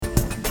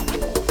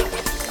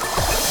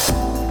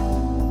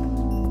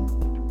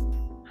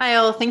Hi,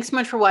 all. Thanks so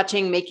much for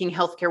watching Making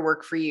Healthcare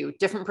Work for You,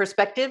 Different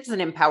Perspectives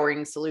and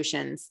Empowering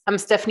Solutions. I'm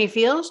Stephanie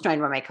Fields,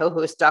 joined by my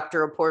co-host,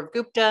 Dr. Apoorv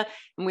Gupta,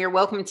 and we are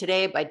welcomed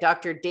today by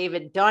Dr.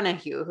 David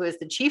Donahue, who is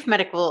the Chief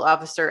Medical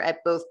Officer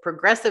at both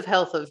Progressive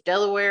Health of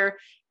Delaware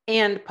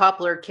and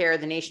Poplar Care,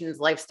 the nation's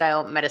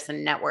lifestyle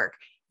medicine network.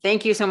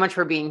 Thank you so much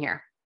for being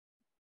here.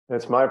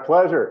 It's my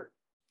pleasure.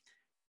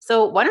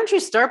 So why don't you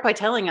start by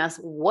telling us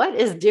what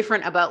is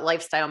different about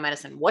lifestyle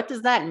medicine? What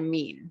does that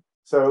mean?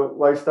 So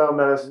lifestyle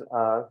medicine,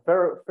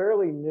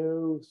 fairly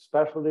new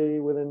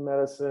specialty within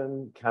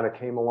medicine, kind of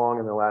came along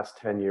in the last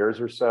 10 years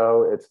or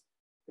so.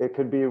 It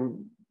could be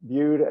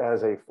viewed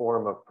as a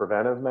form of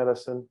preventive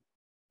medicine.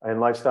 In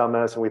lifestyle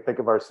medicine, we think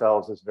of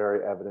ourselves as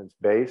very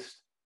evidence-based.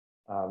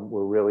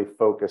 We're really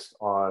focused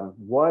on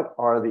what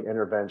are the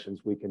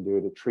interventions we can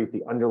do to treat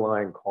the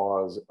underlying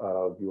cause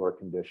of your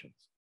conditions.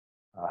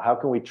 How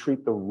can we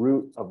treat the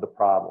root of the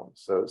problem?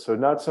 So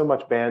not so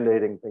much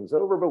band-aiding things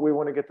over, but we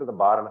want to get to the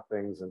bottom of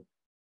things and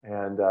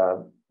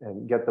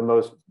get the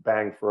most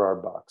bang for our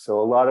buck. So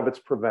a lot of it's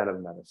preventive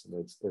medicine.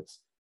 It's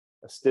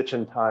a stitch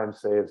in time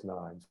saves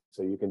nine.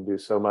 So you can do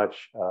so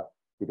much.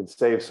 You can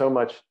save so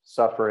much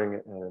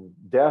suffering and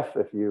death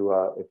if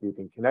you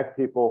can connect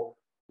people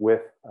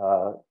with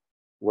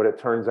what it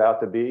turns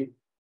out to be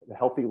a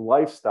healthy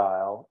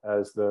lifestyle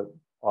as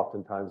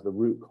oftentimes the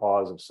root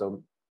cause of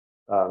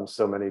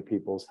so many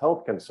people's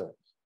health concerns.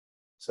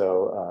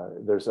 So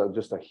there's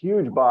just a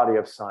huge body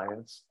of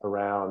science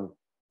around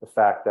the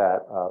fact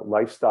that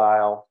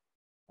lifestyle,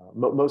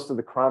 most of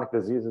the chronic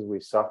diseases we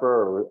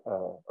suffer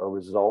are a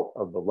result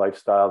of the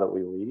lifestyle that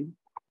we lead.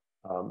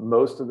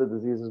 Most of the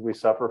diseases we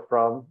suffer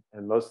from,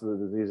 and most of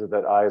the diseases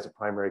that I as a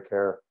primary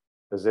care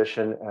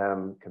physician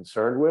am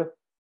concerned with,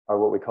 are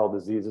what we call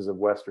diseases of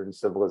Western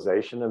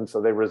civilization. And so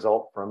they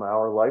result from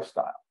our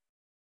lifestyle.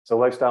 So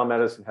lifestyle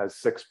medicine has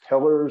 6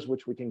 pillars,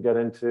 which we can get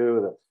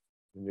into: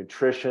 the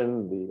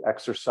nutrition, the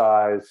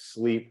exercise,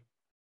 sleep,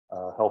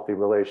 healthy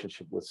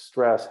relationship with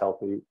stress,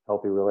 healthy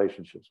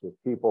relationships with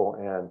people,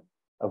 and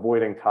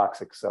avoiding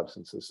toxic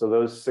substances. So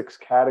those 6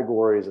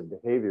 categories of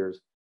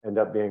behaviors end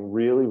up being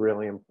really,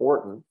 really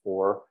important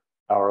for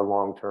our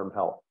long-term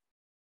health.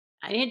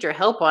 I need your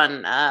help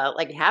on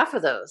like half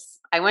of those.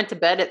 I went to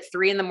bed at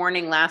 3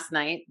 a.m. last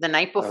night, the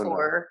night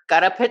before,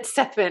 got up at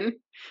 7.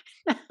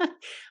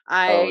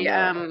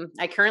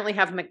 I currently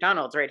have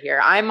McDonald's right here.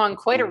 I'm on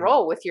quite a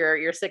roll with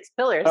your 6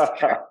 pillars.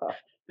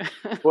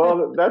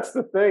 Well, that's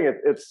the thing.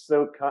 It's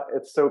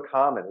so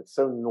common. It's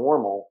so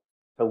normal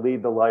to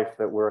lead the life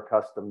that we're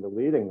accustomed to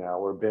leading now.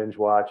 We're binge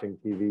watching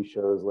TV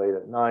shows late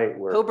at night.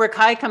 Cobra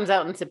Kai comes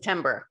out in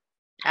September.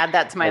 Add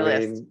that to my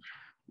list.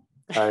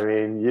 I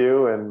mean,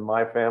 you and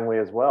my family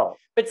as well.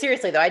 But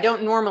seriously, though, I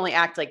don't normally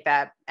act like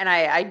that. And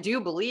I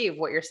do believe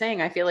what you're saying.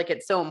 I feel like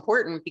it's so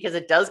important because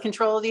it does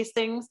control these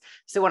things.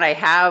 So when I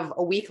have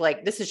a week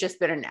like this has just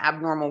been an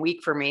abnormal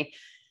week for me.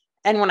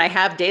 And when I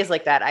have days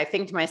like that, I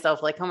think to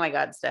myself, like, oh my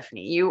God,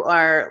 Stephanie, you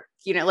are,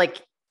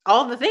 like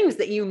all the things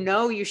that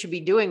you should be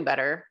doing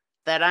better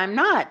that I'm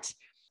not.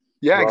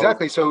 Yeah,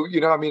 exactly. So,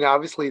 I mean,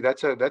 obviously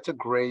that's a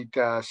great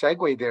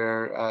segue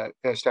there,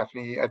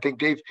 Stephanie. I think,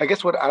 Dave, I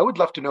guess what I would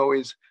love to know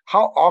is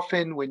how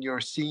often when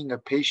you're seeing a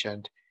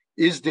patient,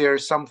 is there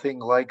something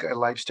like a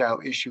lifestyle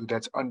issue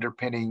that's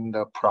underpinning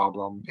the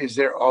problem? Is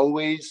there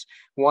always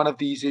one of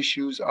these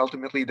issues?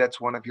 Ultimately,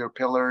 that's one of your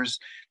pillars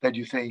that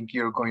you think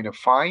you're going to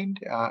find.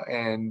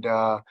 And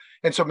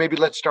so maybe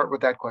let's start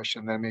with that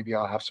question, then maybe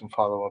I'll have some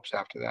follow-ups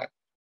after that.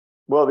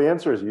 Well, the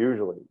answer is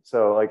usually.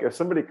 So like if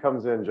somebody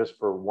comes in just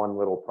for one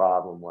little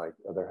problem, like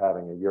they're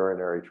having a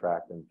urinary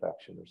tract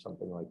infection or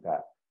something like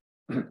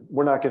that,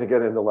 we're not going to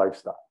get into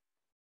lifestyle.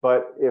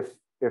 But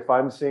if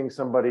I'm seeing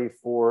somebody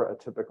for a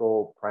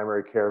typical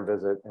primary care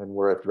visit and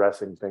we're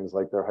addressing things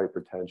like their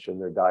hypertension,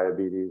 their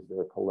diabetes,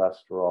 their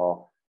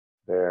cholesterol,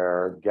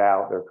 their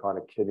gout, their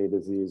chronic kidney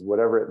disease,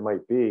 whatever it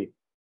might be,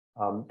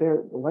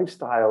 their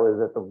lifestyle is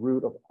at the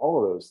root of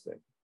all of those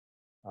things.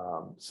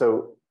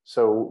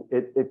 So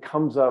it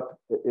comes up,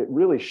 it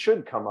really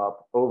should come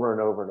up over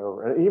and over and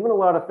over. And even a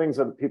lot of things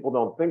that people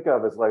don't think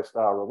of as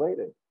lifestyle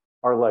related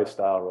are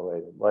lifestyle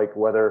related, like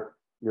whether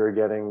you're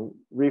getting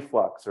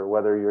reflux or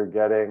whether you're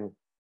getting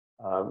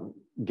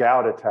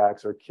gout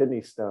attacks or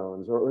kidney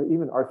stones or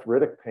even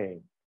arthritic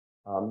pain.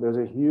 There's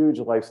a huge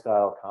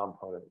lifestyle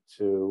component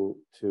to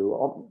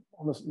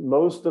almost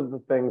most of the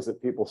things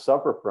that people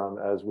suffer from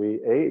as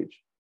we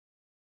age.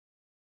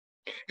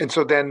 And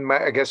so then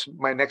I guess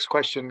my next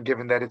question,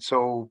 given that it's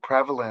so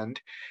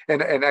prevalent,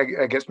 and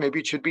I guess maybe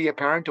it should be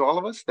apparent to all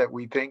of us that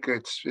we think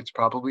it's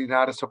probably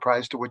not a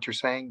surprise to what you're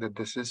saying that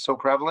this is so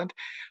prevalent.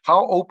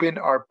 How open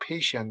are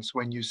patients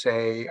when you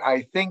say,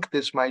 I think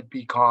this might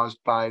be caused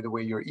by the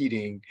way you're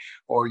eating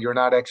or you're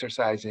not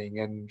exercising,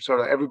 and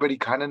sort of everybody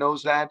kind of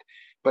knows that,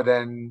 but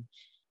then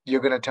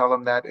you're going to tell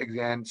them that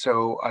again.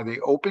 So are they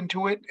open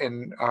to it,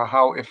 and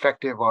how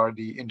effective are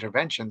the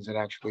interventions in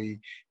actually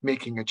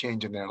making a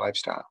change in their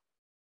lifestyle?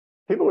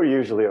 People are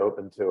usually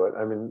open to it.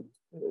 I mean,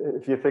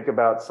 if you think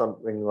about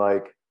something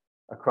like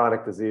a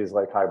chronic disease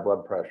like high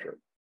blood pressure,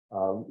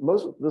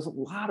 There's a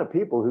lot of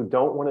people who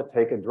don't want to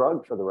take a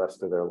drug for the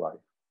rest of their life.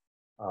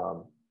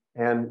 Um,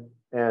 and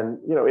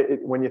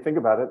when you think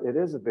about it, it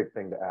is a big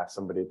thing to ask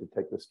somebody to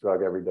take this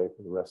drug every day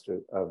for the rest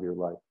of your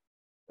life.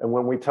 And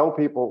when we tell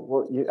people,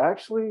 well, you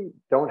actually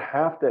don't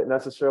have to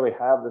necessarily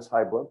have this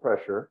high blood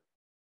pressure.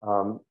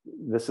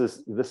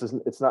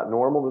 It's not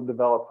normal to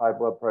develop high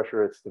blood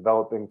pressure. It's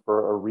developing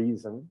for a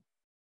reason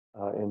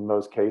in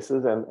most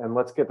cases. And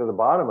let's get to the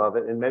bottom of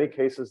it. In many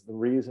cases, the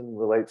reason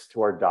relates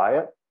to our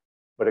diet,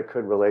 but it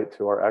could relate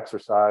to our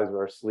exercise or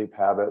our sleep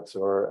habits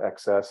or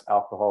excess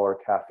alcohol or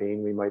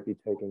caffeine we might be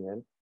taking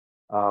in.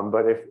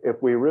 But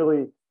if we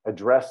really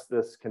address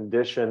this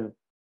condition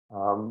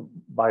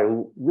by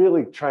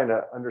really trying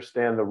to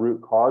understand the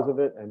root cause of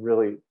it and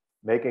really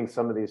making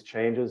some of these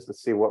changes to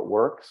see what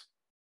works,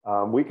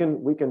 we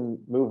can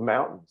move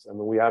mountains. I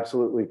mean, we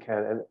absolutely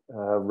can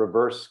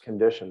reverse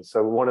conditions.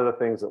 So one of the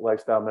things that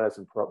lifestyle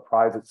medicine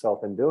prides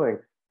itself in doing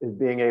is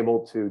being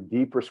able to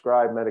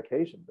de-prescribe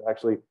medications,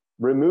 actually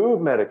remove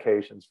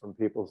medications from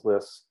people's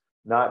lists,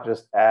 not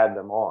just add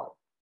them on.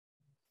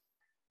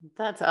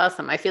 That's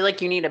awesome. I feel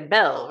like you need a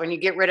bell when you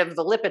get rid of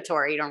the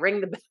Lipitor. You don't ring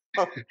the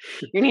bell.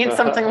 You need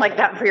something like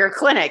that for your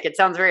clinic. It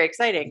sounds very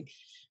exciting.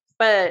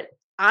 But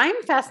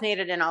I'm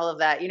fascinated in all of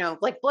that.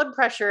 Like blood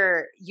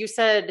pressure, you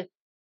said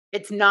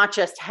it's not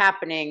just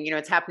happening,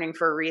 it's happening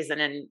for a reason.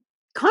 And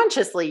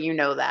consciously,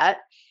 that.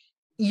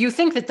 You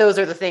think that those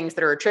are the things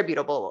that are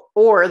attributable,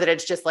 or that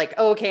it's just like,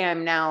 oh, okay,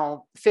 I'm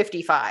now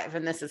 55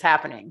 and this is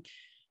happening.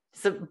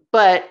 So,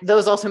 but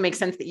those also make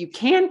sense that you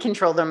can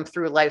control them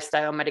through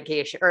lifestyle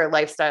medication or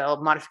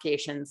lifestyle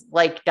modifications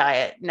like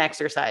diet and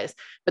exercise.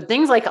 But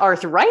things like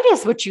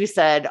arthritis, which you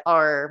said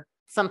is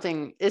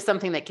something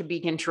that can be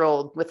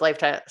controlled with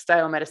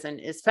lifestyle medicine,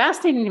 is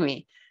fascinating to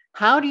me.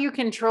 How do you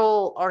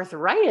control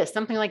arthritis?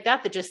 Something like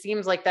that just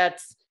seems like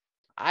that's,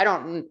 I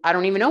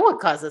don't even know what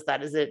causes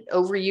that. Is it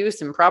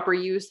overuse, improper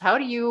use? How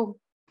do you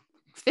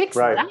fix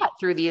that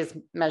through these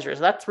measures?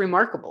 That's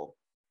remarkable.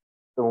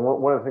 So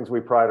one of the things we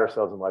pride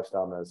ourselves in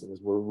lifestyle medicine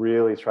is we're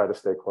really try to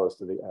stay close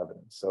to the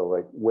evidence. So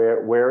like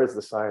where is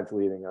the science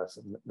leading us?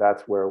 And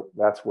that's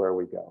where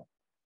we go.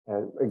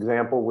 An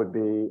example would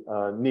be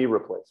knee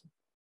replacement.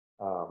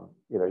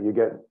 You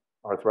get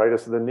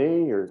arthritis of the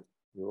knee, your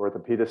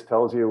orthopedist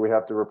tells you we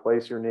have to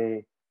replace your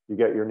knee. You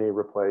get your knee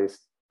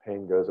replaced,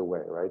 pain goes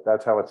away, right?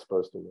 That's how it's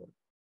supposed to work.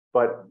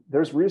 But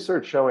there's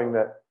research showing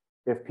that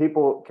if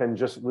people can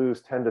just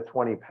lose 10 to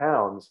 20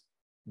 pounds,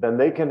 then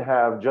they can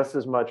have just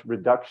as much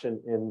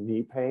reduction in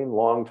knee pain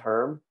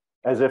long-term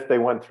as if they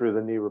went through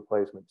the knee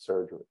replacement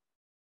surgery.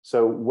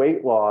 So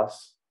weight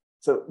loss,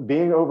 so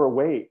being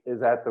overweight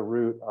is at the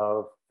root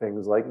of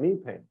things like knee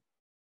pain.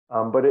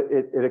 But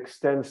it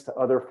extends to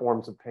other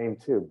forms of pain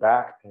too,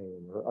 back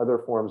pain or other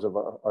forms of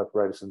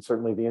arthritis, and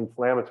certainly the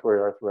inflammatory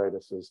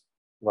arthritis is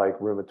like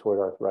rheumatoid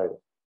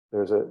arthritis.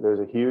 There's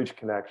a huge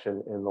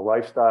connection in the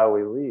lifestyle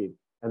we lead.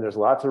 And there's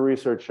lots of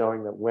research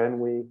showing that when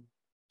we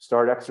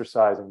start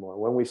exercising more,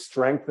 when we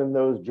strengthen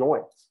those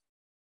joints,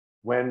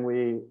 when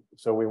we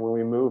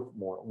move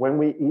more, when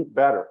we eat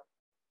better,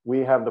 we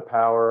have the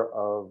power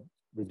of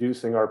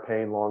reducing our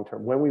pain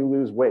long-term. When we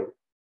lose weight,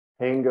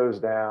 pain goes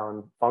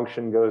down,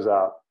 function goes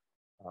up.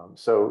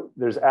 So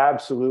there's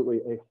absolutely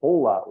a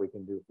whole lot we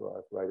can do for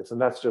arthritis.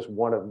 And that's just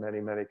one of many,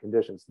 many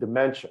conditions.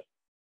 Dementia,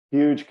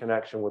 huge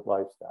connection with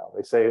lifestyle.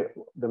 They say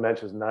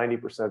dementia is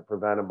 90%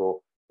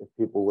 preventable if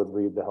people would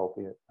lead the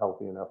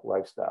healthy enough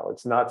lifestyle.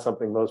 It's not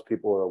something most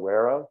people are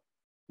aware of.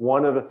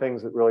 One of the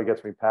things that really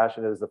gets me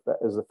passionate is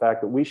the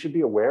fact that we should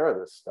be aware of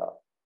this stuff.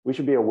 We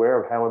should be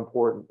aware of how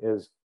important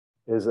is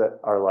that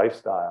our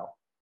lifestyle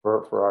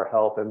for our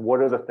health, and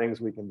what are the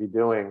things we can be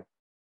doing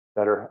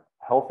that are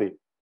healthy.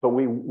 But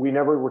we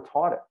never were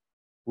taught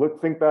it.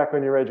 Think back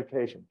on your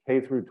education, K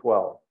through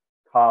 12,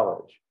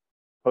 college,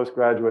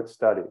 postgraduate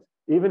studies.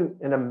 Even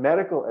in a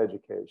medical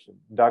education,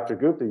 Dr.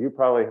 Gupta, you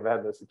probably have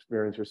had this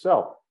experience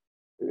yourself.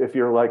 If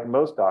you're like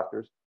most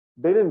doctors,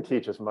 they didn't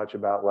teach us much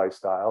about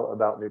lifestyle,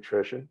 about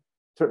nutrition.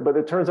 But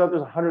it turns out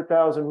there's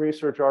 100,000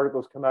 research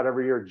articles come out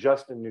every year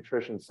just in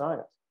nutrition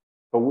science.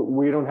 But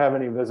we don't have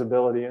any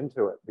visibility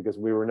into it because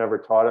we were never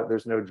taught it.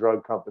 There's no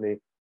drug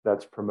company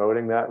that's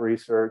promoting that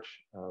research.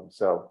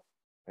 So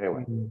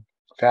anyway.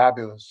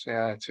 Fabulous.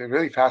 Yeah, it's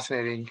really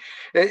fascinating.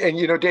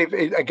 And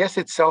Dave, I guess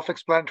it's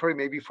self-explanatory,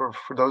 maybe for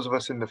those of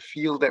us in the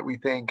field, that we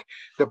think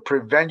the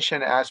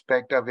prevention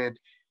aspect of it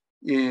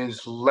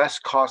is less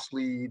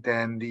costly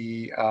than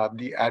the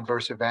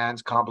adverse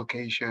events,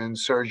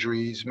 complications,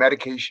 surgeries,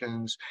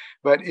 medications.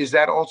 But is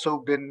that also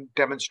been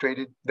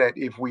demonstrated that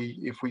if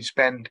we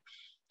spend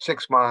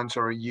 6 months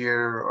or a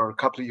year or a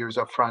couple of years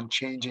up front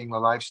changing the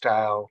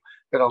lifestyle,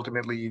 that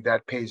ultimately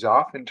that pays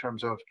off in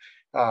terms of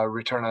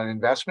return on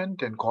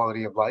investment and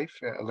quality of life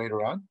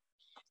later on?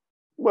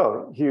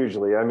 Well,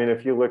 hugely. I mean,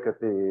 if you look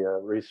at the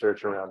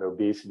research around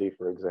obesity,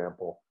 for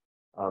example,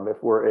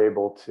 if we're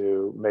able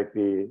to make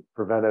the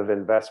preventive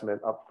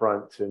investment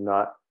upfront to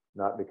not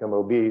become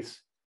obese,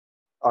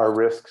 our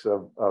risks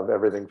of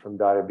everything from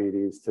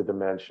diabetes to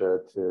dementia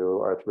to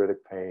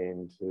arthritic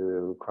pain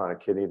to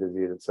chronic kidney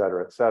disease, et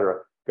cetera,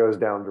 goes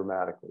down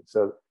dramatically.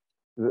 So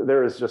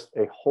there is just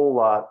a whole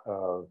lot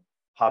of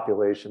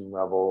population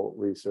level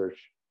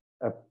research,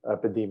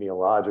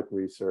 epidemiologic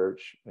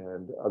research,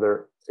 and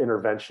other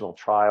interventional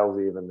trials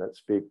even that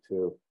speak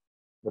to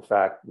the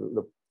fact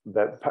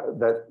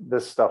that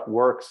this stuff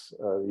works.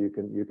 You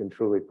can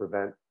truly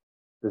prevent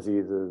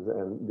diseases,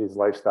 and these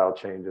lifestyle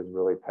changes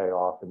really pay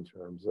off in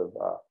terms of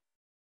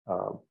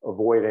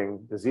avoiding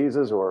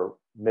diseases or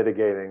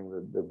mitigating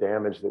the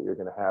damage that you're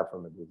going to have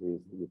from a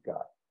disease that you've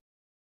got.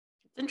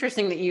 It's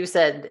interesting that you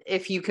said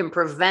if you can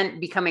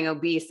prevent becoming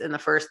obese in the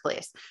first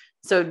place.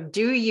 So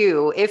do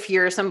you, if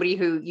you're somebody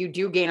who you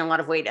do gain a lot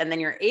of weight and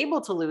then you're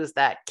able to lose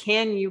that,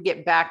 can you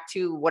get back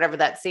to whatever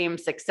that same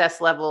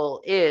success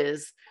level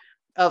is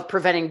of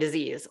preventing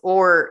disease?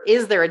 Or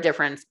is there a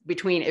difference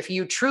between if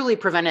you truly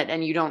prevent it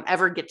and you don't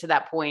ever get to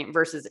that point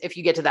versus if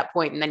you get to that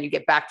point and then you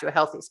get back to a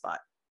healthy spot?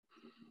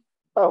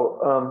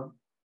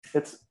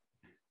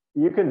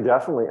 You can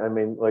definitely, I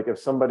mean, like if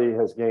somebody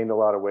has gained a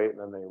lot of weight and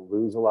then they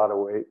lose a lot of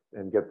weight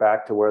and get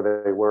back to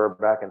where they were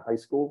back in high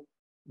school,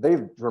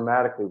 they've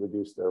dramatically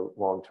reduced their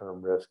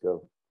long-term risk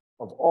of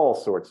all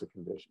sorts of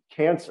conditions.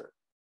 Cancer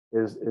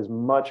is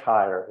much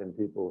higher in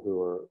people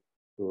who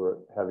are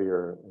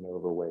heavier and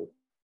overweight.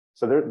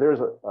 So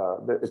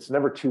it's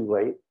never too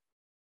late,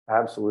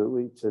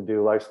 absolutely, to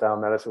do lifestyle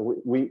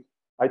medicine.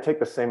 I take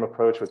the same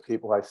approach with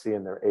people I see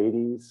in their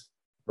 80s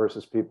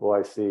versus people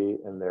I see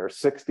in their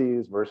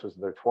 60s versus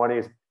their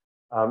 20s.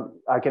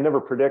 I can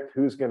never predict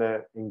who's going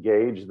to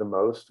engage the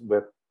most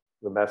with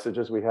the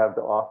messages we have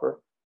to offer.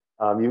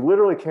 You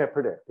literally can't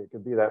predict. It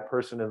could be that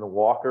person in the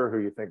walker who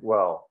you think,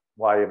 well,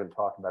 why even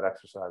talk about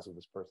exercise with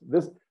this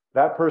person?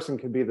 That person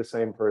could be the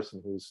same person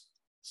who's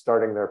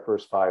starting their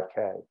first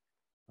 5K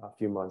a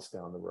few months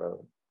down the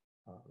road.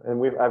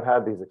 And I've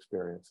had these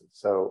experiences.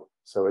 So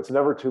it's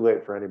never too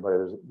late for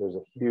anybody. There's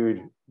a huge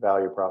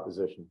value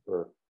proposition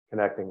for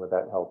connecting with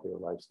that healthier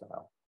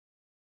lifestyle.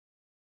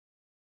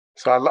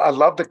 So I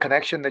love the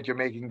connection that you're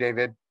making,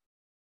 David.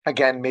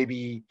 Again,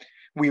 maybe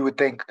we would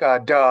think,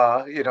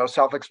 duh,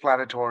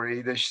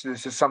 self-explanatory. This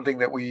is something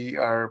that we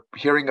are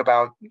hearing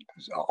about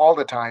all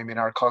the time in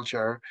our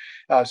culture.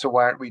 So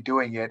why aren't we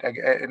doing it?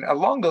 And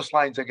along those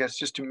lines, I guess,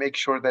 just to make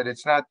sure that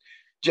it's not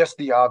just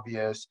the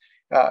obvious,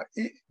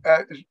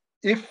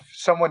 if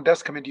someone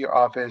does come into your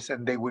office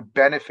and they would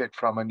benefit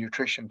from a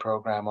nutrition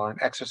program or an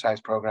exercise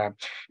program,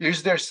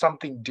 is there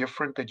something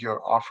different that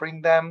you're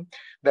offering them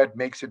that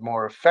makes it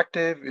more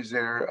effective? Is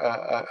there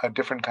a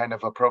different kind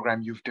of a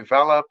program you've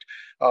developed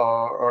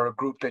or a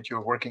group that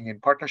you're working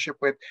in partnership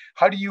with?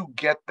 How do you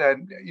get that,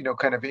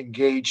 kind of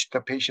engaged,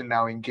 the patient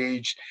now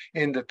engaged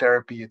in the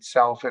therapy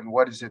itself? And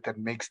what is it that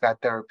makes that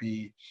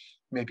therapy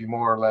maybe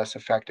more or less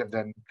effective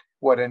than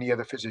what any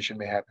other physician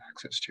may have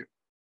access to?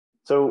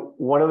 So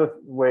one of the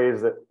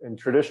ways that in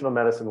traditional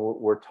medicine,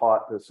 we're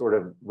taught to sort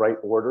of write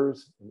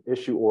orders and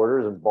issue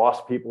orders and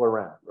boss people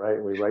around,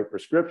 right? We write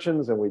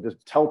prescriptions and we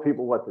just tell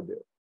people what to do.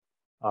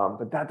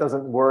 But that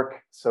doesn't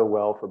work so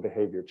well for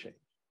behavior change.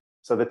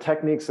 So the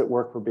techniques that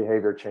work for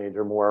behavior change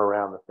are more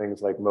around the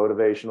things like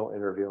motivational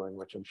interviewing,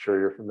 which I'm sure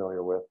you're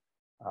familiar with,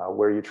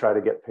 where you try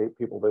to get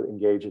people to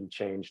engage in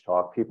change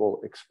talk.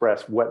 People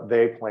express what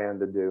they plan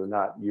to do,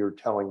 not you're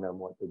telling them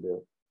what to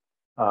do.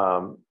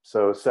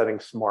 So setting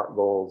SMART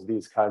goals,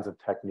 these kinds of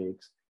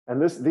techniques. And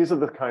these are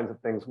the kinds of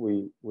things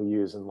we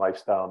use in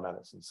lifestyle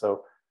medicine.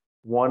 So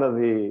one of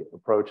the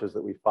approaches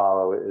that we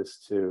follow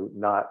is to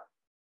not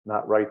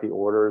write the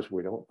orders.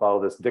 We don't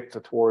follow this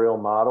dictatorial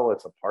model.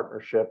 It's a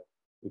partnership.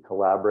 We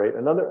collaborate.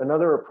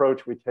 Another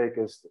approach we take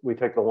is we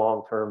take the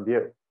long-term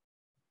view.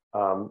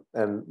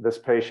 And this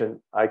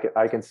patient,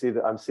 I can see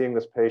that I'm seeing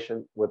this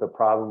patient with a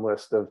problem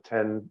list of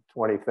 10,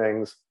 20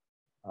 things.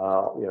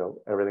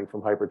 Everything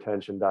from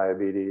hypertension,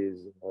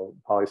 diabetes,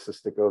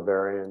 polycystic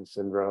ovarian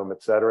syndrome,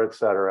 et cetera, et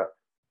cetera.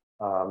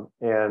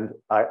 And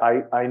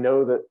I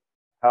know that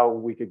how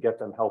we could get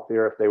them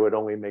healthier if they would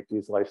only make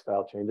these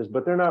lifestyle changes,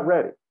 but they're not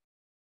ready.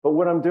 But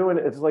what I'm doing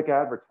is like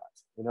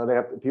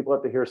advertising. People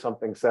have to hear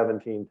something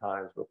 17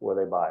 times before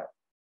they buy it.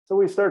 So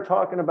we start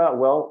talking about,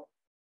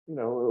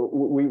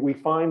 we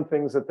find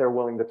things that they're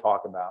willing to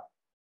talk about.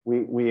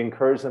 We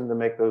encourage them to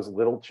make those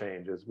little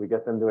changes. We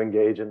get them to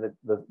engage in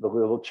the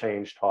little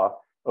change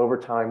talk. Over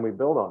time, we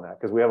build on that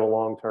because we have a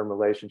long-term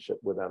relationship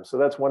with them. So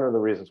that's one of the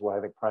reasons why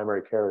I think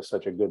primary care is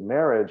such a good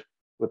marriage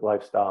with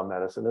lifestyle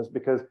medicine, is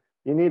because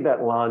you need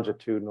that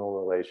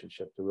longitudinal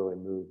relationship to really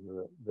move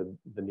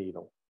the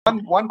needle.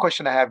 One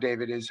question I have,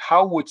 David, is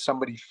how would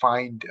somebody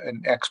find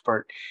an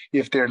expert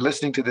if they're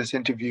listening to this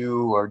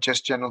interview or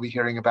just generally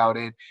hearing about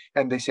it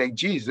and they say,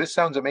 geez, this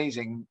sounds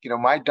amazing.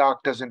 My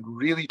doc doesn't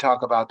really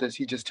talk about this.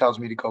 He just tells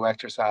me to go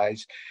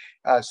exercise.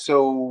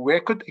 So where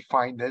could they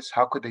find this?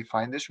 How could they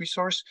find this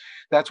resource?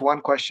 That's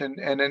one question.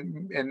 And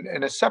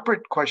then a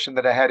separate question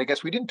that I had, I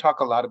guess we didn't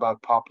talk a lot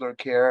about Poplar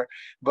Care,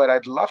 but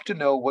I'd love to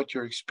know what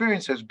your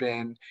experience has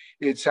been.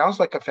 It sounds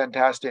like a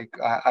fantastic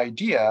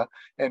idea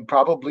and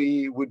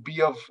probably would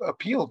be of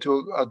appeal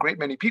to a great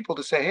many people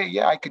to say, hey,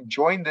 yeah, I could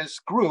join this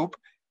group.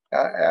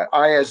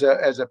 I as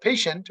a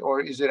patient, or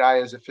is it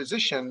I as a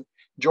physician,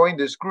 joined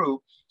this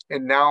group,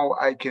 and now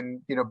I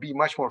can, be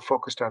much more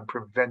focused on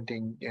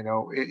preventing,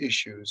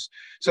 issues.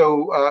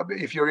 So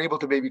if you're able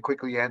to maybe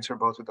quickly answer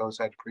both of those,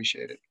 I'd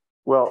appreciate it.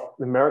 Well,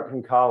 the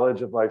American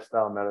College of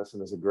Lifestyle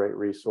Medicine is a great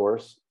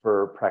resource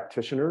for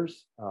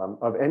practitioners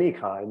of any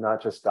kind,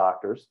 not just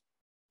doctors.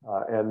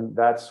 And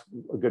that's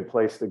a good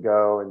place to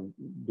go and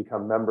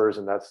become members.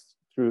 And that's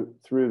through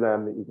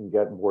them that you can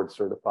get board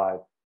certified.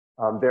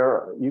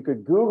 You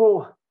could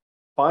Google,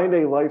 find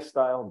a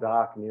lifestyle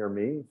doc near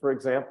me, for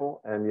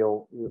example, and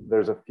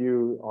there's a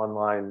few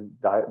online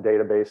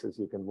databases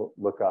you can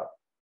look up.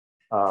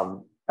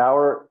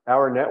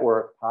 Our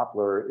network,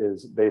 Poplar,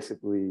 is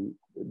basically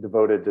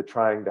devoted to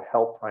trying to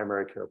help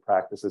primary care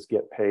practices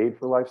get paid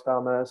for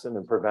lifestyle medicine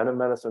and preventive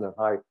medicine and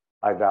high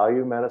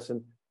value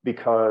medicine,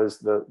 because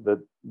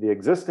the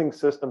existing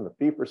system, the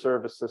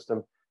fee-for-service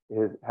system,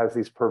 has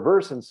these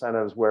perverse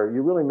incentives where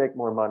you really make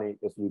more money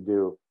if you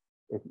do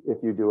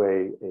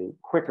a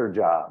quicker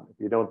job, if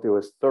you don't do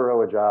as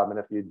thorough a job, and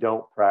if you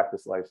don't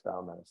practice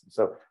lifestyle medicine.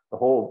 So the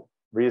whole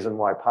reason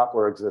why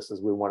Poplar exists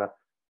is we want to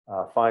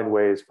find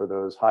ways for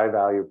those high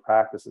value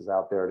practices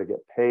out there to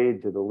get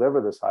paid to deliver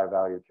this high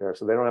value care,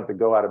 so they don't have to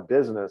go out of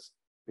business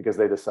because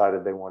they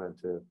decided they wanted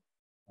to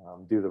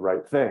do the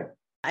right thing.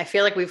 I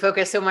feel like we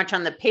focus so much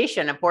on the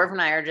patient. Apoorv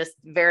and I are just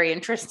very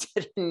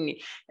interested in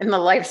the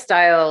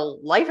lifestyle.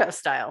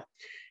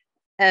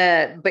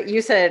 But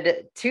you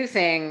said two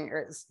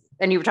things,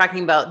 and you were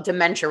talking about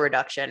dementia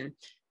reduction.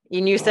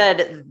 And you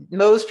said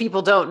most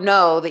people don't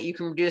know that you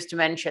can reduce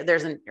dementia.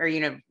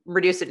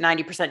 Reduce it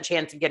 90%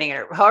 chance of getting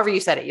it. However you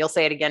said it, you'll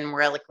say it again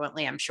more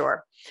eloquently, I'm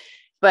sure.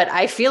 But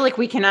I feel like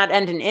we cannot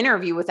end an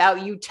interview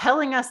without you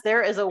telling us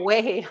there is a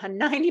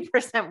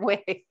 90%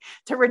 way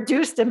to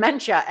reduce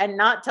dementia, and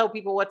not tell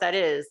people what that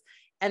is.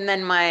 And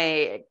then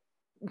my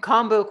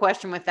combo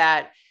question with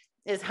that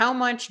is, how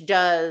much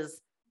does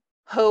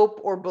hope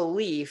or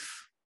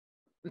belief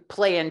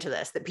play into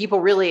this? That people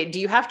really,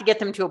 do you have to get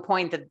them to a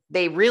point that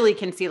they really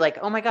can see like,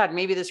 oh my God,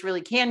 maybe this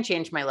really can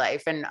change my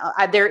life. And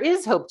there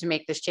is hope to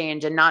make this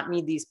change and not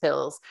need these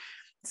pills.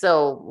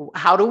 So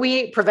how do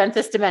we prevent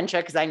this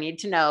dementia? Because I need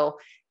to know.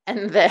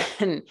 And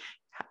then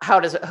how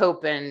does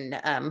hope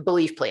and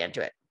belief play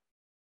into it?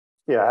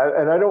 Yeah,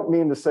 and I don't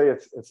mean to say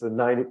it's a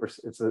 90%.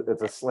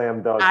 It's a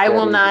slam dunk. I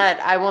will not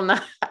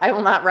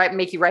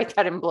make you write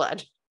that in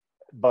blood.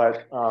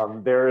 But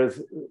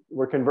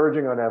we're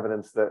converging on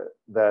evidence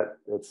that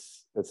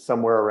it's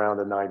somewhere around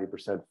a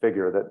 90%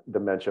 figure that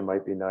dementia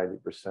might be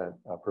 90%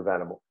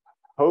 preventable.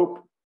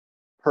 Hope,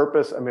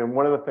 purpose. I mean,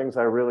 one of the things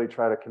I really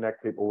try to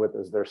connect people with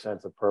is their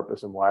sense of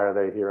purpose and why are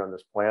they here on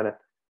this planet.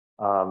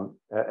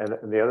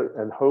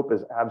 And hope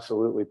is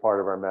absolutely part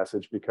of our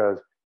message, because,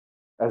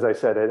 as I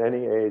said, at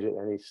any age, at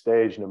any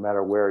stage, no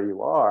matter where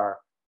you are,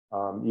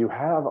 you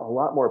have a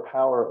lot more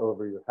power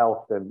over your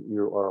health than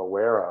you are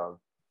aware of.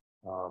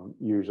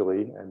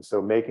 Usually. And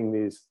so making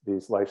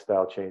these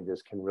lifestyle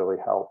changes can really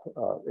help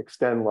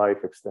extend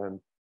life, extend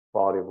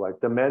quality of life.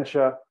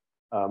 Dementia,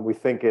 we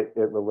think it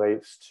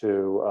relates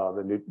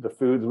to the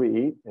foods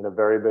we eat in a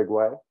very big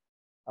way,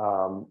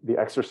 the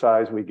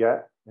exercise we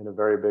get in a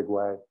very big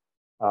way,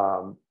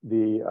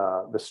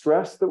 the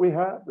stress that we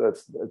have,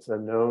 it's a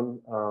known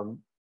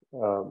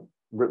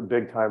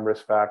big time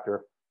risk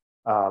factor,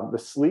 the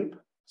sleep.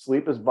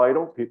 Sleep is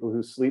vital. People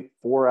who sleep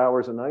 4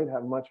 hours a night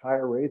have much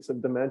higher rates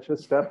of dementia,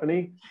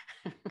 Stephanie.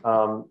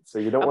 So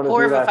you don't want to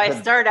do that. If I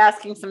start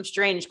asking some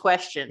strange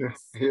questions,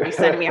 you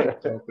send me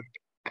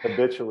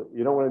habitually.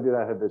 You don't want to do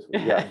that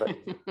habitually. Yeah,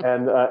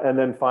 and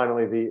then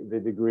finally, the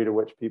degree to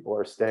which people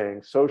are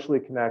staying socially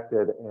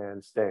connected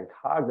and staying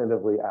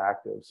cognitively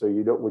active. So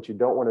what you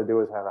don't want to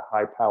do is have a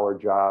high-powered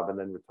job and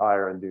then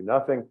retire and do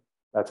nothing.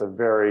 That's a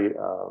very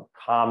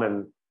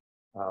common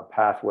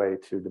pathway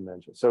to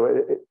dementia.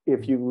 So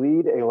if you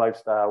lead a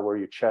lifestyle where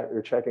you're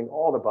checking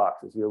all the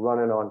boxes, you're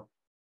running on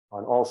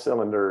all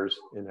cylinders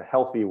in a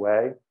healthy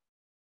way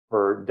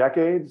for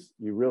decades,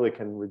 you really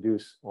can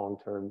reduce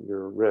long-term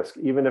your risk,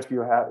 even if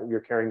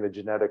you're carrying the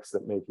genetics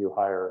that make you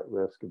higher at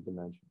risk of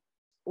dementia.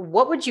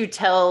 What would you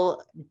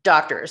tell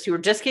doctors who are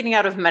just getting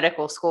out of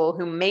medical school,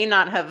 who may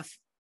not have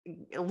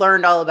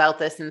learned all about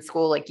this in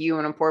school, like you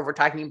and Apoorv were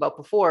talking about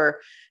before?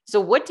 So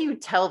what do you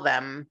tell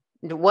them?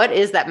 What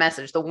is that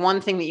message? The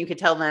one thing that you could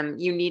tell them,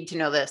 you need to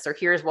know this, or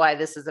here's why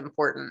this is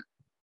important.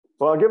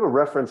 Well, I'll give a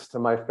reference to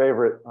my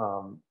favorite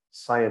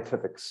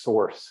scientific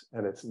source,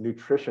 and it's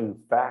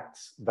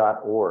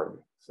nutritionfacts.org.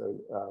 So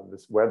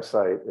this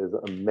website is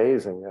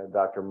amazing.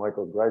 Dr.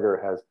 Michael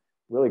Greger has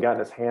really gotten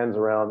his hands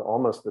around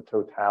almost the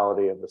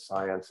totality of the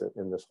science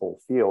in this whole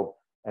field.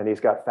 And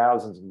he's got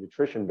thousands of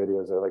nutrition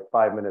videos that are like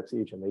 5 minutes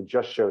each, and they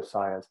just show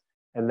science.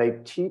 And they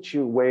teach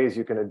you ways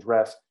you can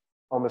address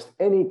almost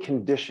any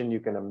condition you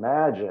can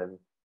imagine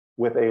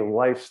with a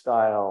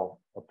lifestyle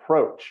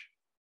approach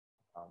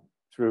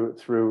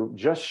through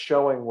just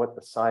showing what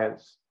the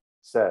science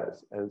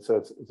says. And so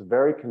it's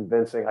very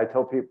convincing. I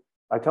tell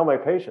my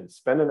patients,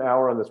 spend an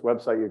hour on this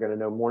website, you're going to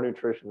know more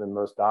nutrition than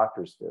most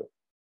doctors do.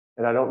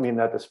 And I don't mean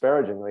that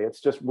disparagingly.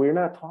 It's just, we're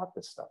not taught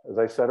this stuff. As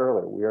I said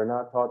earlier, we are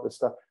not taught this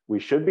stuff. We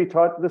should be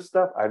taught this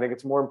stuff. I think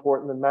it's more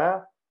important than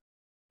math.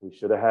 We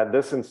should have had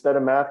this instead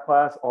of math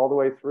class all the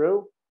way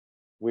through.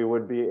 We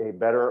would be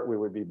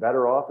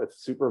better off.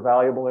 It's super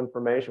valuable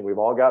information. We've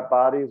all got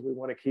bodies we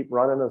want to keep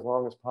running as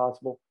long as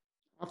possible.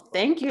 Well,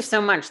 thank you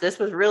so much. This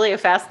was really a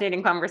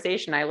fascinating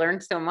conversation. I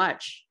learned so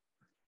much.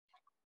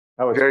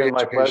 Oh, it's Very been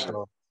my pleasure.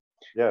 educational.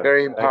 Yeah,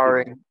 Very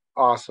empowering.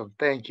 Awesome.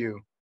 Thank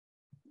you.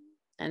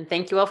 And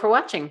thank you all for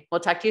watching. We'll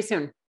talk to you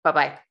soon.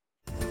 Bye-bye.